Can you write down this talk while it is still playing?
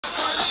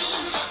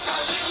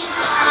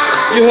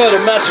You heard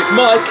of Magic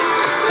Mike?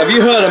 Have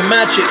you heard of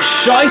Magic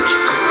Shite?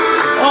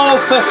 Oh,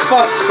 for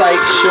fuck's sake,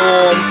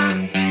 Sean.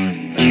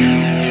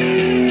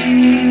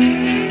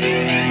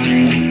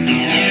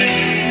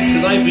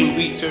 Because I've been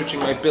researching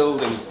my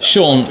building stuff.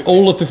 Sean,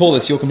 all of before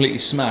this, you're completely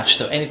smashed,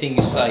 so anything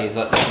you say is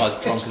like this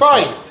guy's drunk. It's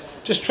fine.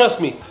 Just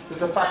trust me. There's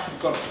the fact you've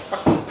got a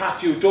fucking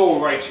patio door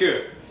right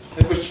here,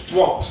 which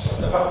drops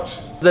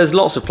about. There's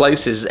lots of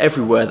places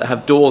everywhere that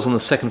have doors on the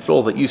second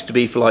floor that used to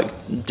be for like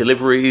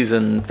deliveries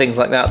and things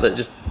like that. That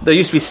just there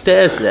used to be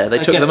stairs there. They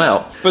took them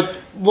out. But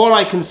what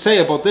I can say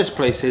about this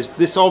place is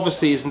this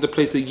obviously isn't a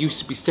place that used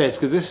to be stairs,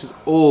 because this is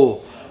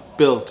all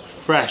built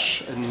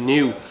fresh and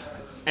new.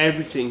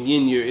 Everything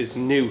in here is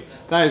new.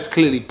 That is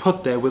clearly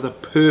put there with a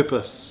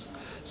purpose.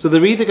 So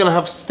they're either going to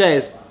have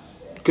stairs,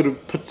 going to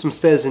put some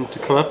stairs in to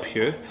come up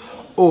here,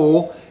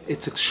 or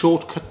it's a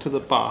shortcut to the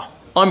bar.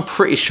 I'm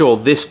pretty sure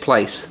this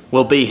place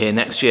will be here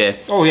next year.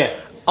 Oh yeah.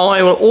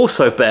 I will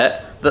also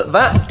bet that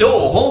that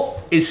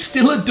door is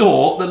still a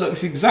door that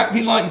looks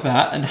exactly like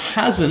that and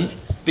hasn't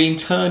been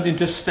turned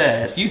into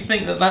stairs. You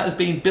think that that has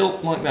been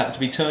built like that to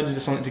be turned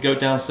into something to go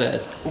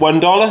downstairs? $1?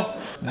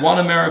 $1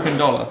 American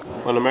dollar.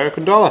 $1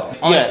 American dollar.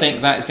 I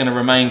think that is going to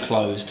remain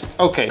closed.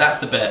 Okay. That's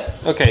the bet.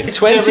 Okay.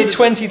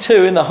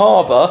 2022 in the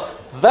harbour.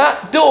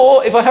 That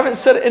door, if I haven't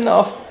said it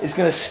enough, is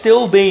going to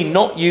still be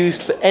not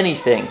used for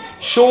anything.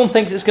 Sean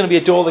thinks it's going to be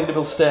a door they're going to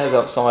build stairs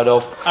outside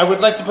of. I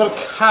would like to put a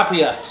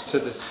caveat to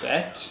this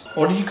bet.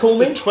 What did you call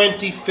me? The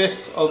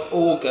 25th of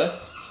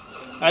August.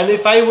 And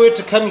if I were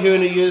to come here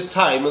in a year's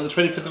time on the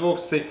 25th of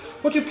August and say,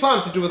 what do you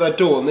plan to do with that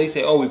door? And they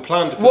say, oh, we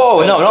plan to put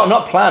Whoa, stairs. no,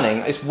 not planning.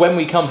 It's when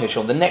we come here,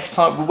 Sean. The next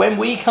time, when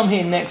we come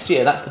here next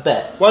year, that's the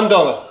bet.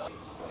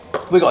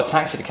 $1. We got a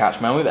taxi to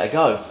catch, man. We better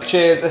go.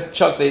 Cheers. Let's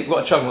chug the. We've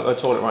got to chug and we'll go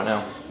to the toilet right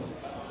now.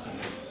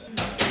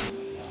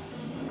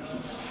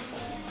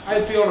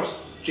 I'll be honest,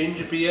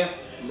 ginger beer,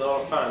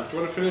 not a fan. Do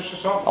you want to finish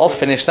this off? I'll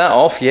finish that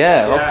off,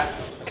 yeah.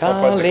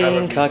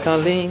 Kalinka,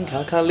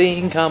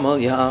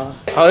 Kamalya.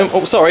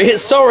 Oh,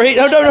 sorry.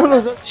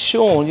 No.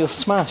 Sean, you're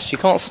smashed. You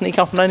can't sneak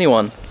up on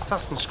anyone.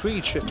 Assassin's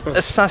Creed shit.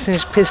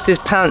 Assassin's pissed his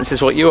pants is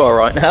what you are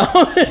right now.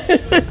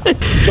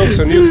 Joke's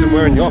on you because I'm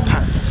wearing your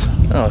pants.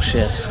 Oh,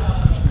 shit.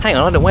 Hang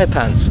on, I don't wear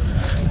pants.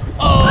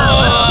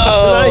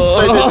 Oh!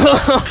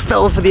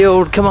 Fell for the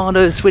old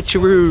commando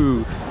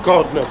switcheroo.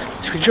 God, no.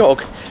 Should we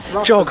jog?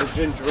 Jog,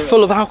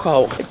 full of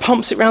alcohol. It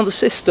pumps it round the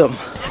system.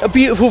 A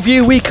beautiful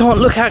view we can't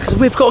look at because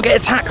we've got to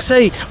get a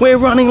taxi. We're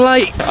running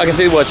late. I can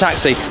see the word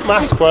taxi.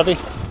 Mask, buddy.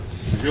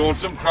 If you want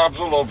some crabs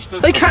or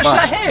lobsters. They catch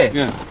that here?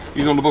 Yeah,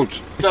 he's on the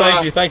boat.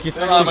 Thank you.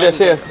 Yes,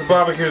 here. The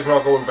barbecue's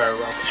not going very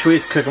well. Should we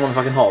just cook them on a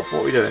fucking hob?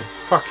 What are we doing?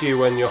 Fuck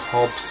you and your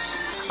hobs.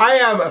 I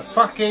am a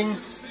fucking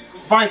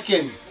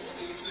Viking.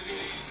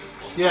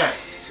 Yeah.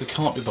 We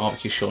can't do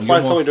barbecue, Sean.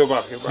 Why can't we do a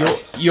barbecue?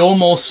 You're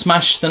more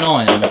smashed than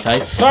I am,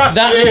 okay? Fuck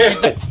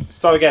yeah.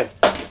 Start again.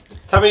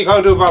 Tell me you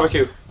can't do a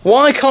barbecue.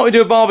 Why can't we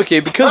do a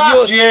barbecue? Because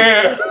Fuck you're...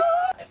 yeah!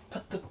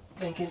 Put the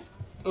thinking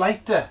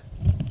lighter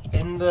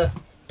in the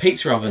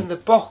pizza oven. In the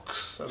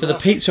box. For the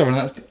pizza oven,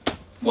 that's...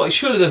 What,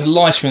 surely there's a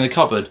lighter in the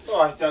cupboard.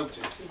 Oh, I doubt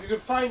it. If you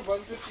could find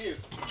one, good for you.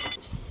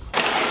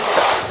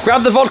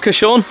 Grab the vodka,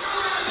 Sean.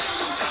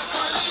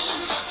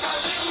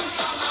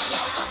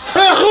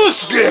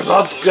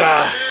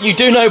 Vodka. You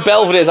do know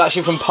Belvedere is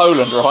actually from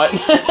Poland, right?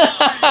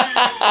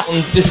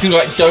 This is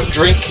like, don't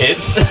drink,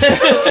 kids.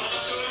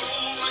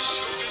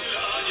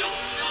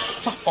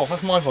 Fuck off,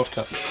 that's my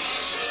vodka.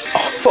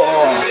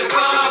 Oh.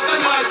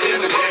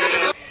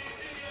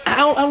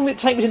 How long did it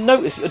take me to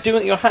notice that you're doing it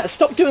with your hand?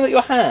 Stop doing it with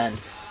your hand.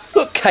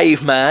 Look,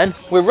 caveman.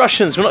 We're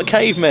Russians, we're not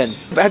cavemen.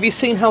 But have you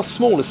seen how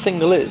small a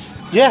single is?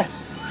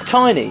 Yes. It's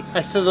tiny.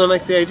 I still don't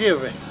like the idea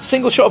of it.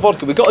 Single shot of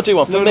vodka, we've got to do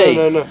one for me.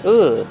 No.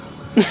 Ugh.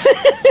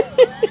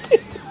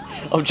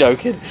 I'm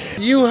joking.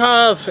 You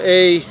have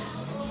a...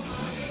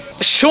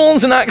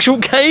 Sean's an actual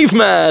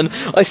caveman!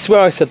 I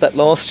swear I said that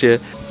last year.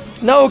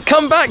 No,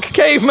 come back,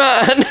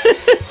 caveman!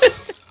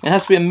 It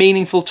has to be a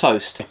meaningful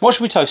toast. What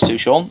should we toast to,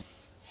 Sean?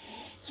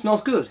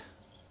 Smells good.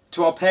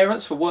 To our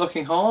parents for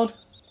working hard.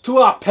 To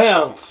our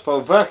parents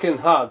for working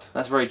hard.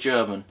 That's very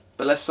German.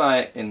 But let's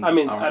say it in I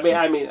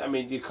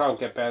mean, you can't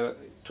get better.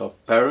 To our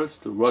parents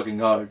for working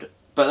hard.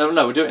 But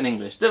no, we'll do it in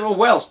English. Well,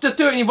 Welsh. Just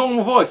do it in your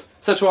normal voice.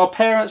 So to our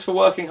parents for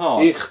working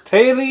hard. Ich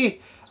teulu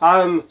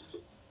am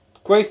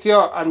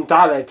gweithio yn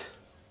daled.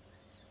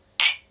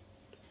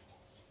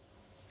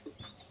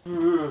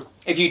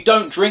 If you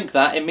don't drink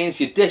that, it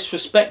means you're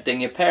disrespecting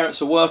your parents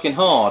for working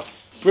hard.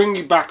 Bring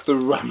me back the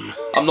rum.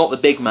 I'm not the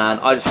big man,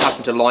 I just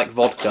happen to like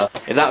vodka.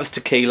 If that was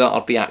tequila,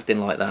 I'd be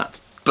acting like that.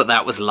 But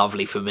that was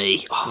lovely for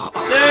me. Oh.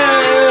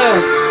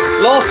 Yeah.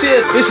 Last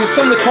year, this is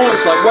some of the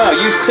comments like, wow,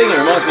 you singing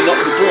reminds me not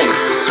to drink.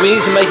 So we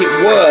need to make it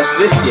worse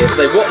this year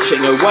so they watch it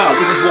and go, wow,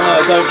 this is why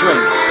I don't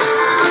drink.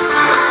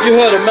 You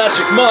heard of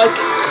Magic Mike?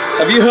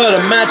 Have you heard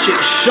of Magic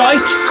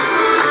Shite?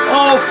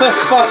 Oh, for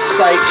fuck's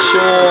sake,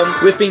 Sean.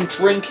 We've been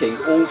drinking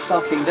all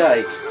fucking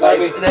day.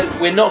 Like,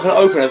 we're not going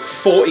to open a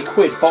 40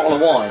 quid bottle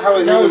of wine. How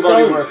is no,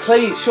 everybody don't. works?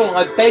 Please, Sean,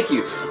 I beg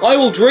you. I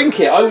will drink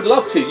it. I would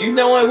love to. You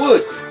know I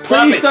would.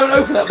 Please don't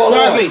open that bottle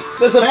of wine.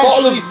 There's a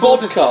bottle of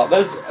vodka.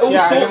 There's all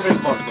sorts of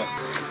vodka.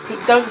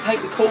 Don't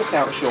take the cork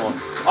out,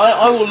 Sean.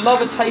 I will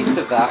love a taste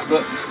of that,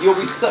 but you'll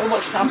be so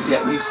much happier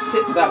if you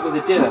sip that with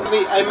a dinner.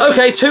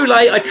 Okay, too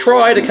late. I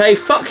tried. Okay,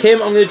 fuck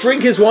him. I'm going to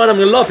drink his wine. I'm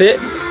going to love it.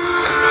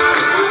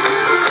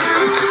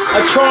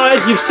 I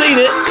tried. You've seen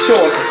it,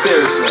 Sean.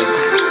 Seriously,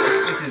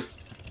 this is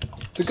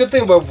the good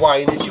thing about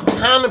wine is you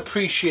can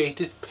appreciate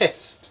it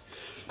pissed.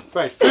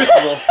 Right. First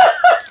of all.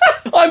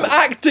 I'm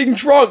acting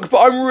drunk, but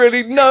I'm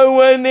really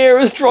nowhere near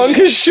as drunk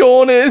as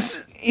Sean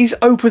is. He's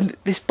opened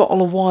this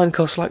bottle of wine,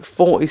 costs like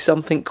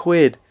 40-something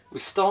quid. We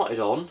started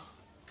on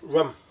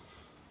rum.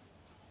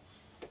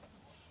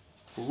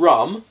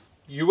 Rum?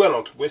 You went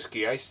on to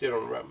whiskey, I stayed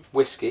on rum.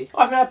 Whiskey?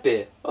 I haven't had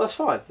beer. Oh, that's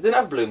fine. I didn't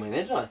have Blue Moon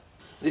in, did I?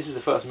 This is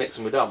the first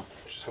mixing we've done.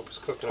 Just hope it's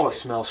cooking. Oh, it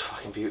smells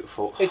fucking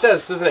beautiful. It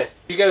does, doesn't it?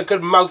 You get a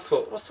good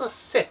mouthful. What's a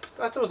sip?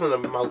 That wasn't a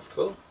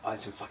mouthful. I need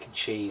some fucking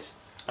cheese.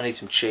 I need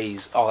some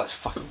cheese. Oh, that's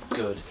fucking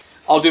good.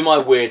 I'll do my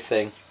weird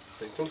thing.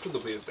 Don't do the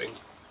weird thing.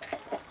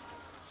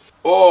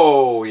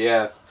 Oh,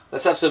 yeah.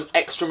 Let's have some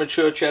extra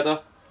mature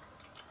cheddar.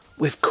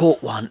 We've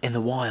caught one in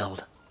the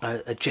wild.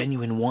 A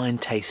genuine wine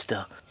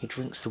taster. He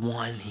drinks the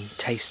wine, he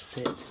tastes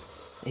it.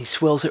 He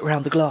swirls it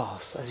around the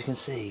glass, as you can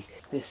see.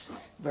 This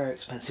very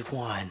expensive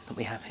wine that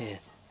we have here.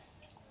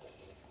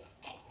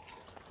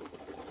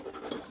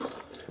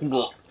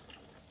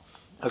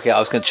 Okay, I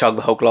was going to chug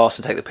the whole glass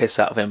and take the piss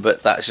out of him,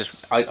 but that's just...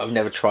 I've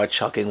never tried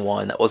chugging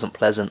wine. That wasn't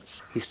pleasant.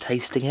 He's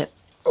tasting it.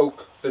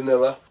 Oak,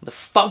 vanilla. The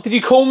fuck did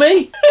you call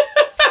me?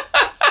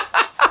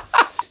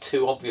 It's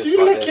too obvious. Do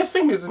you like lick your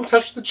fingers and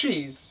touch the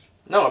cheese?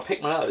 No, I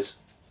picked my nose.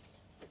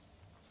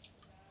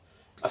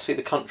 I see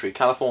the country,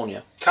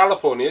 California.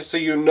 California, so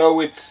you know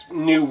it's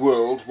New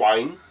World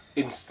wine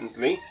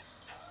instantly.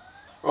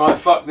 Right,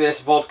 fuck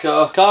this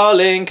vodka.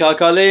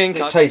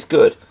 Kalinka. It tastes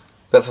good,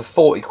 but for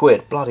 40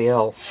 quid, bloody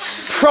hell.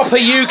 Proper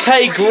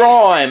UK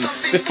grime,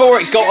 before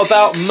it got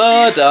about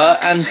murder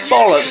and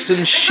bollocks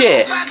and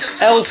shit.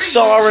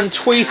 L-Star and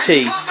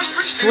Tweety,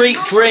 Street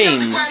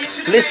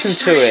Dreams, listen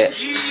to it.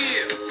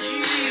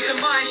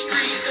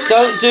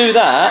 Don't do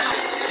that.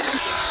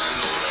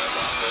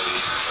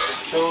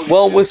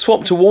 Well, we're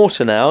swapped to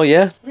water now,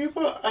 yeah? Have you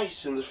put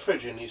ice in the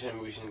fridge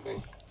anytime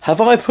recently? Have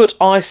I put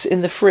ice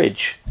in the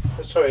fridge?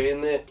 Sorry,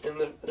 in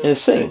the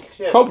sink?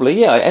 Yeah. Probably,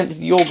 yeah. I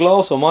emptied your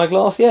glass or my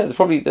glass, yeah.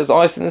 There's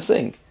ice in the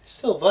sink. It's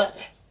still there.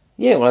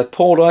 Yeah, well, I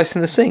poured ice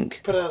in the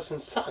sink. But it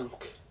hasn't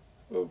sunk.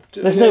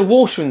 There's no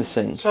water in the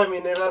sink. So I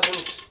mean, it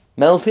hasn't...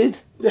 Melted?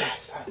 Yeah,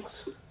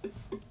 thanks.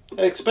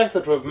 I expect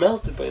it to have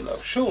melted by now,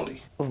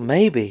 surely. Well,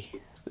 maybe.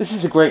 This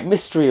is the great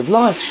mystery of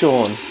life,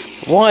 Sean.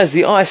 Why is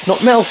the ice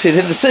not melted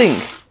in the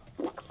sink?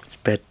 It's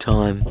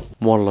bedtime.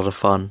 What a lot of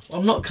fun.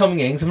 I'm not coming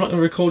in because I'm not going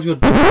to record your...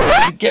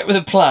 Get with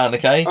a plan,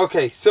 okay?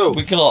 Okay, so...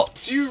 We got...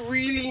 Do you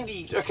really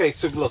need... Okay,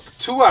 so look,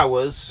 2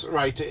 hours,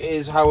 right,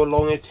 is how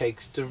long it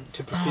takes to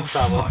typically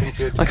travel.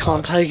 I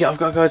can't take it. I've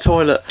got to go to the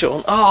toilet.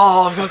 Sean.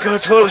 Oh, I've got to go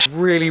to the toilet.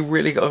 Really,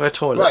 really got to go to the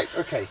toilet. Right,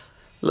 okay.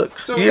 Look,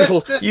 so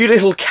you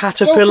little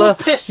caterpillar,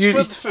 you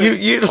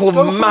little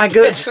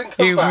maggot,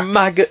 you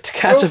maggot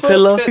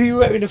caterpillar. If you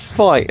were in a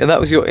fight and that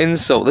was your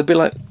insult, they'd be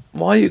like,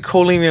 "Why are you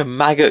calling me a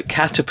maggot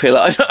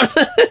caterpillar?"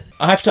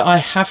 I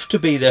have to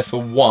be there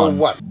for 1. For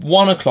 1.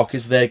 1 o'clock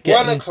is there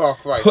getting 1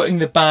 o'clock, right? Putting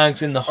the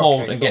bags in the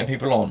hold and getting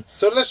people on.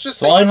 So let's just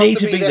say I need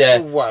to be there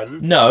for 1.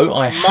 No,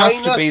 I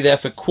have to be there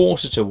for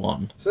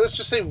 1:45. So let's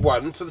just say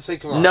 1 for the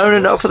sake of argument. No,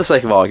 not for the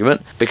sake of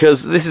argument,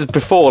 because this is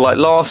before, like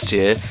last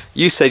year,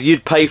 you said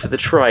you'd pay for the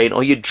train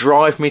or you'd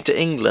drive me to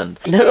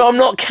England. No, I'm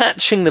not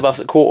catching the bus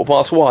at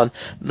 1:15.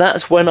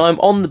 That's when I'm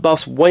on the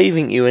bus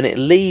waving you and it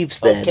leaves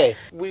then. Okay,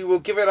 we will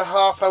give it a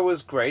half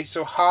hour's grace,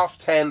 so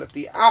 10:30 at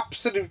the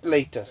absolute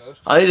latest.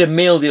 I need a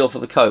meal deal for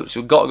the coach.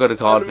 We've got to go to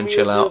Cardiff and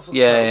chill out.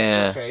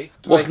 Yeah. Okay.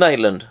 What's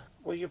Nayland?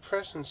 Well, your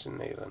presents in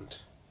Nayland.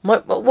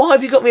 Why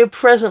have you got me a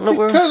present? Look,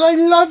 because I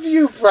love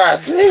you,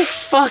 Bradley.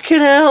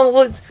 Fucking hell.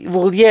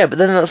 Well, yeah, but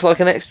then that's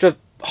like an extra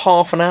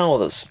half an hour.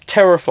 That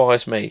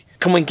terrifies me.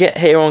 Can we get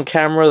here on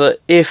camera that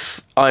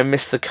if I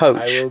miss the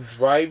coach... I will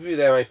drive you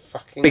there, my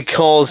fucking...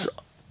 Because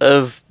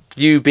of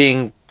you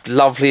being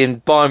lovely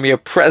and buying me a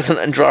present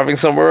and driving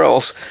somewhere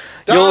else...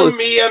 Darn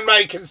me and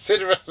my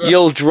consideration.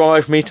 You'll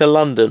drive me to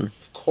London.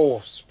 Of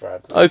course,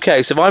 Bradley.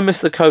 Okay, so if I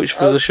miss the coach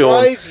for the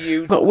Sean... drive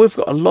you... But we've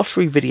got a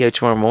lottery video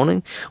tomorrow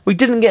morning. We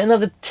didn't get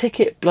another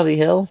ticket, bloody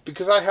hell.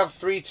 Because I have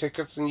 3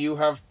 tickets and you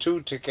have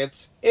 2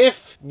 tickets.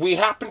 If we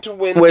happen to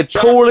win We're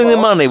pooling the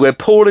money. We're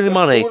pooling the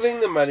money.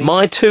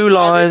 My 2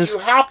 lines,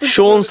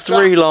 Sean's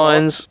 3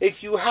 lines.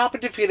 If you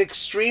happen to feel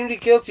extremely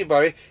guilty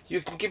about it,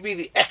 you can give me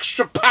the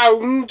extra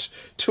 £1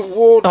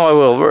 towards... Oh, I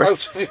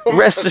will.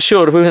 Rest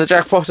assured, if we win the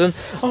jackpot and...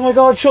 Oh my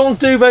god, Sean's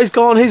duvet's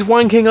gone. He's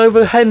wanking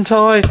over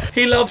hentai.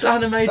 He loves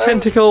anime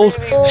tentacles.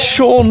 Really...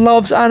 Sean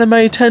loves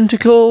anime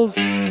tentacles.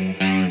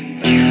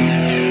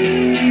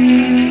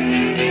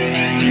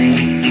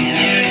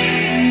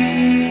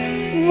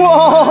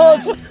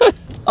 What?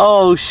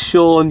 Oh,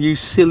 Sean, you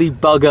silly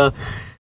bugger.